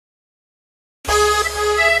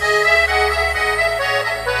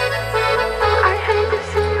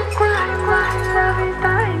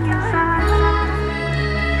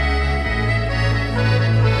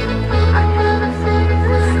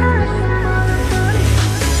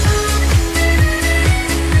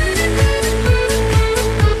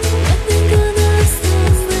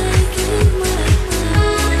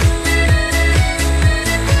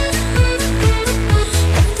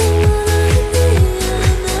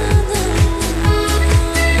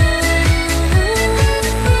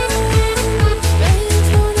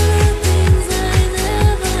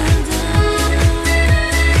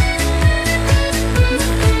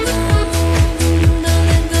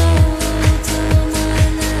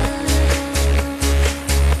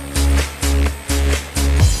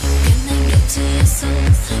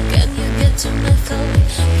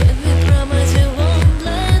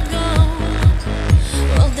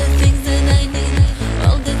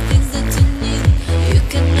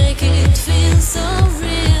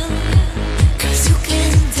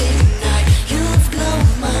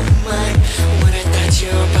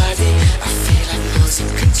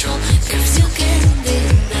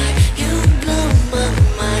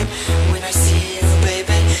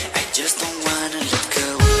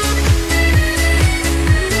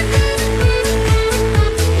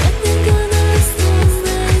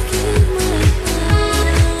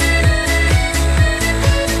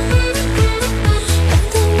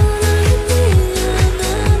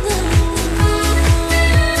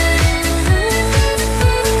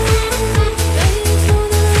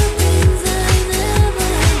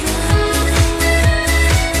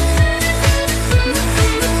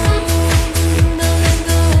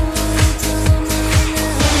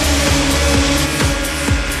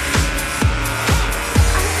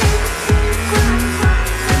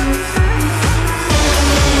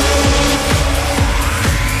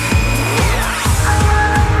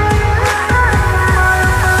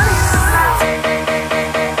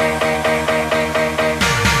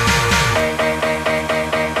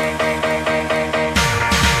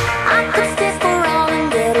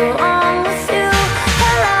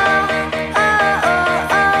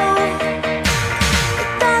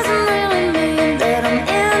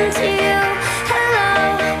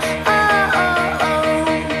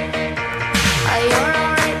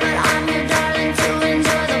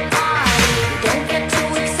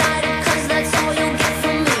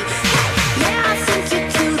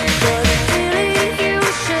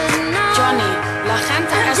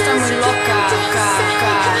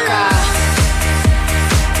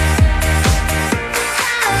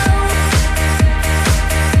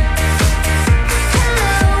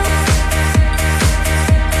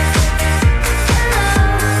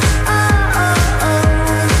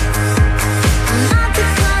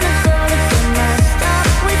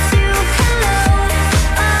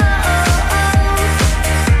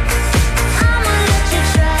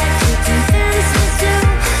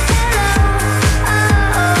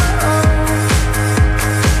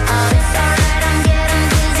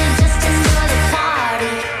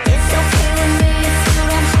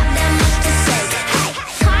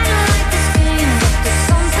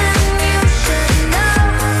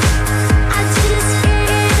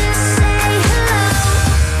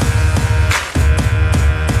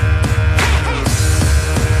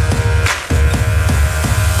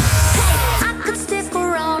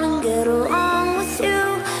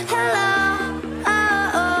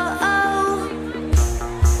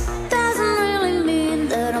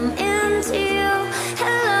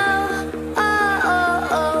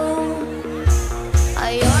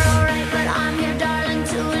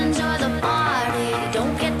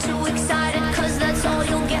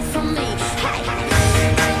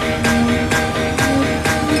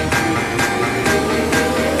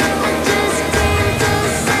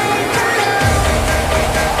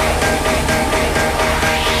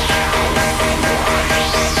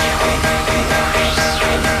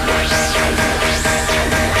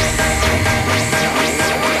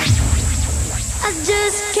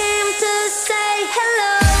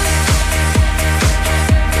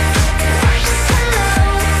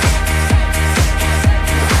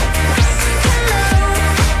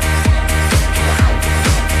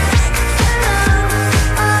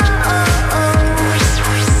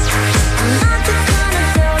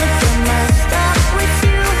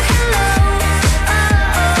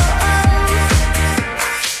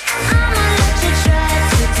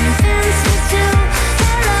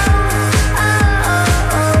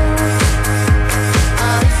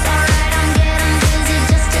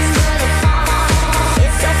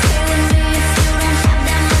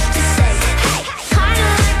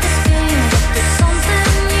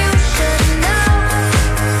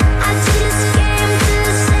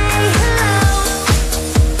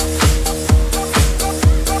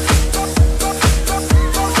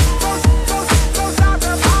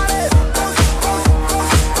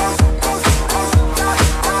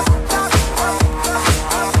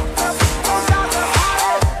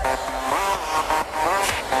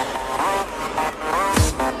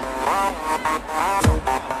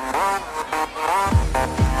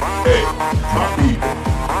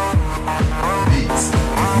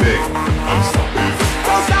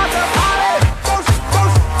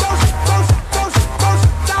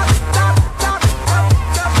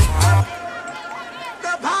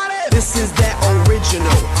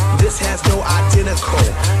identical.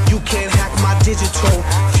 You can't hack my digital,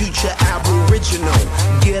 future aboriginal.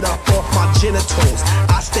 Get up off my genitals,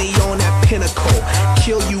 I stay on that pinnacle.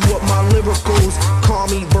 Kill you with my lyricals, call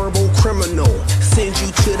me verbal criminal. Send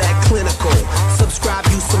you to that clinical, subscribe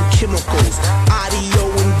you some chemicals. Audio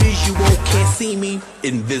and visual, can't see me,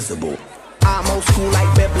 invisible. I'm old school like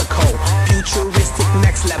biblical, futuristic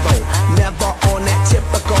next level. Never on that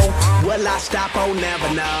typical, will I stop? Oh, never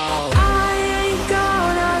know. I ain't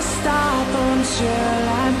gonna stop until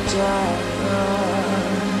I'm done.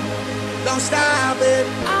 Don't stop it.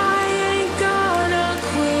 I ain't gonna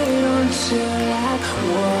quit until I've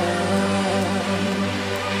won.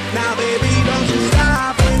 Now baby, don't you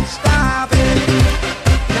stop it, stop it.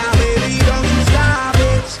 Now baby, don't you stop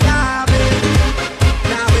it, stop it.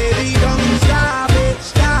 Now baby, don't you stop it,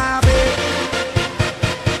 stop it.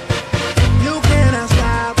 You cannot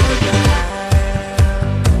stop us now.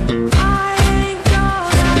 I ain't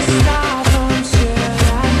gonna stop until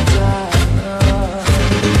I'm done.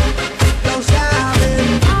 Don't stop it.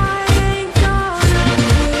 I ain't gonna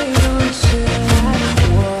quit until I've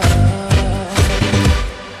won.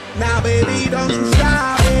 Now baby, don't you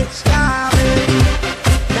stop it, stop it.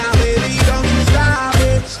 Now baby, don't you stop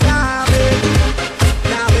it, stop it.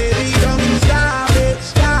 Now baby, don't you stop it,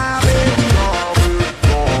 stop it.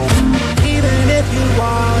 Even if you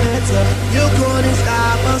wanted to, you couldn't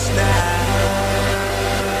stop us now.